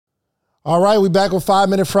All right, we back with 5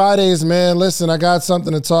 Minute Fridays, man. Listen, I got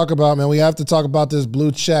something to talk about, man. We have to talk about this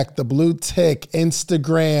blue check, the blue tick.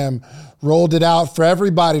 Instagram rolled it out for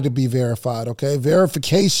everybody to be verified, okay?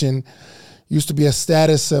 Verification used to be a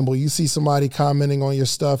status symbol. You see somebody commenting on your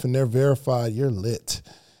stuff and they're verified, you're lit.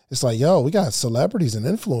 It's like, yo, we got celebrities and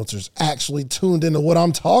influencers actually tuned into what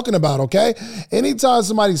I'm talking about, okay? Anytime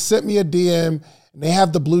somebody sent me a DM and they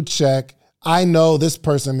have the blue check, I know this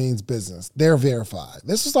person means business. They're verified.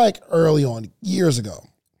 This was like early on, years ago.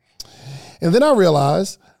 And then I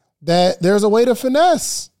realized that there's a way to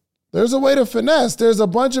finesse. There's a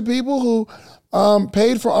bunch of people who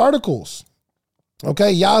paid for articles.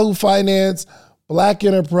 Okay, Yahoo Finance, Black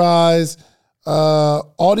Enterprise,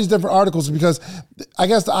 all these different articles, because I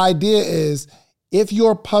guess the idea is if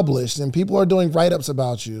you're published and people are doing write-ups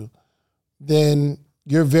about you, then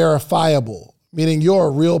you're verifiable. Meaning you're a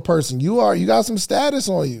real person. You got some status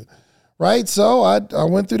on you, right? So I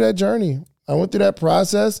went through that journey. I went through that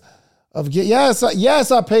process of yes,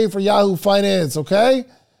 I paid for Yahoo Finance, okay?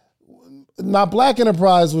 My Black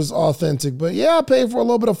Enterprise was authentic, but yeah, I paid for a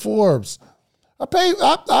little bit of Forbes. I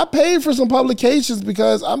paid for some publications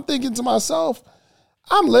because I'm thinking to myself,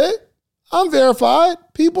 I'm lit. I'm verified.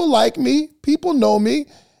 People like me. People know me.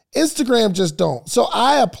 Instagram just don't. So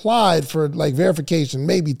I applied for like verification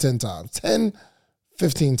maybe 10 times, 10,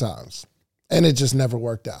 15 times, and it just never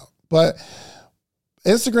worked out. But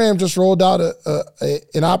Instagram just rolled out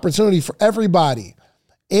an opportunity for everybody.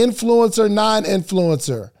 Influencer,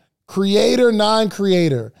 non-influencer, creator,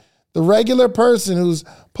 non-creator. The regular person who's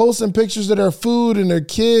posting pictures of their food and their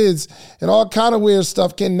kids and all kind of weird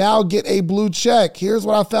stuff can now get a blue check. Here's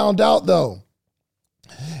what I found out though.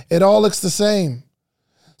 It all looks the same.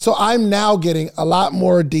 So I'm now getting a lot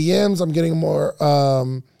more DMs. I'm getting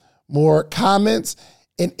more comments.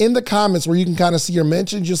 And in the comments where you can kind of see your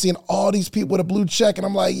mentions, you're seeing all these people with a blue check. And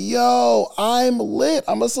I'm like, yo, I'm lit.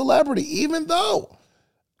 I'm a celebrity, even though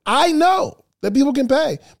I know that people can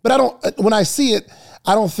pay. But when I see it,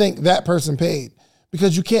 I don't think that person paid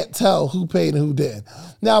because you can't tell who paid and who did.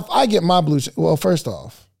 Now, if I get my blue check, well, first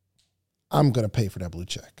off, I'm going to pay for that blue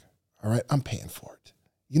check. All right. I'm paying for it.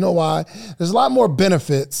 You know why? There's a lot more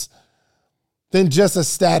benefits than just a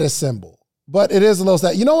status symbol, but it is a little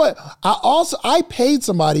stat. You know what? I paid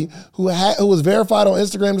somebody who was verified on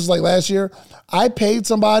Instagram just like last year. I paid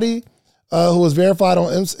somebody who was verified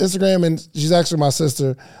on Instagram, and she's actually my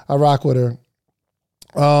sister. I rock with her.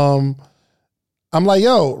 I'm like,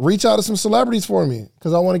 yo, reach out to some celebrities for me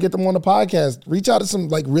because I want to get them on the podcast. Reach out to some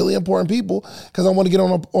like really important people because I want to get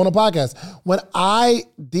on a podcast. When I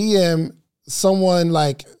DM someone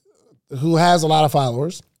like who has a lot of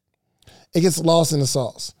followers, it gets lost in the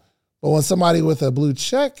sauce. But when somebody with a blue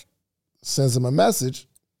check sends them a message,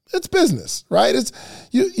 it's business, right? It's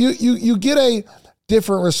you get a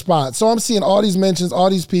different response. So I'm seeing all these mentions, all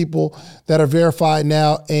these people that are verified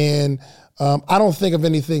now, and I don't think of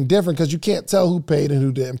anything different because you can't tell who paid and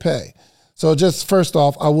who didn't pay. So just first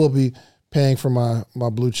off, I will be paying for my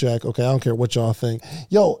blue check. Okay, I don't care what y'all think.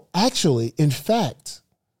 Yo, actually, in fact,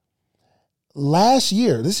 last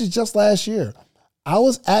year, this is just last year, I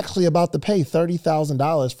was actually about to pay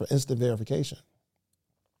 $30,000 for instant verification.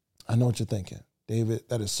 I know what you're thinking. David,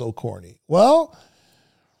 that is so corny. Well,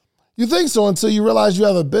 you think so until you realize you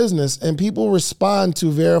have a business and people respond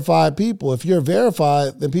to verified people. If you're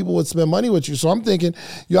verified, then people would spend money with you. So I'm thinking,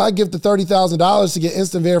 I give the $30,000 to get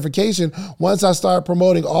instant verification. Once I start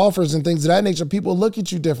promoting offers and things of that nature, people look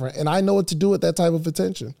at you different. And I know what to do with that type of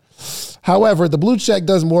attention. However, the blue check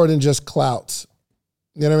does more than just clout.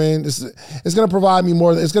 You know what I mean? It's going to provide me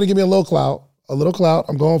more. It's going to give me a little clout.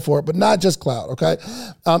 I'm going for it, but not just clout, okay?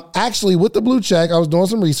 Actually, with the blue check, I was doing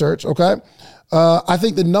some research, okay? I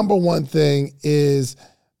think the number one thing is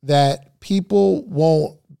that people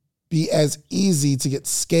won't be as easy to get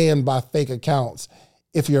scammed by fake accounts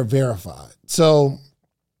if you're verified. So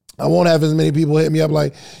I won't have as many people hit me up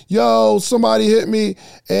like, yo, somebody hit me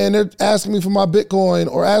and they're asking me for my Bitcoin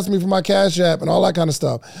or asking me for my Cash App and all that kind of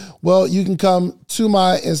stuff. Well, you can come to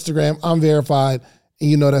my Instagram. I'm verified and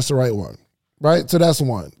you know that's the right one, right? So that's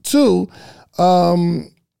one. Two,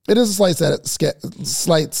 it is a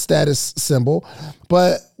slight status symbol,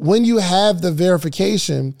 but when you have the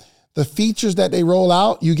verification, the features that they roll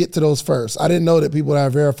out, you get to those first. I didn't know that people that are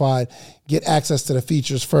verified get access to the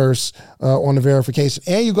features first on the verification.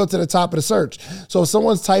 And you go to the top of the search. So if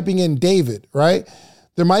someone's typing in David, right,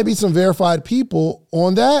 there might be some verified people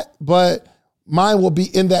on that, but mine will be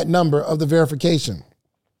in that number of the verification.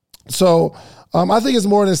 So I think it's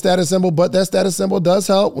more than a status symbol, but that status symbol does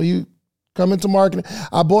help when you come into marketing.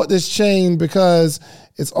 I bought this chain because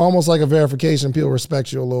it's almost like a verification. People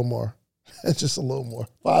respect you a little more. Just a little more.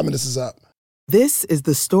 5 minutes is up. This is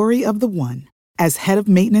the story of the one. As head of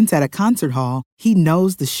maintenance at a concert hall, he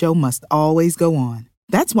knows the show must always go on.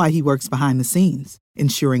 That's why he works behind the scenes,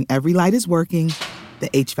 ensuring every light is working, the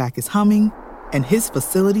HVAC is humming, and his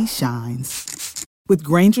facility shines. With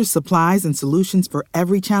Grainger's supplies and solutions for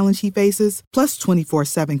every challenge he faces, plus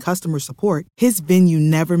 24/7 customer support, his venue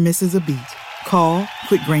never misses a beat. Call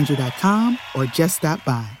quickgrainger.com or just stop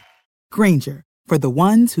by. Grainger, for the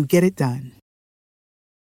ones who get it done.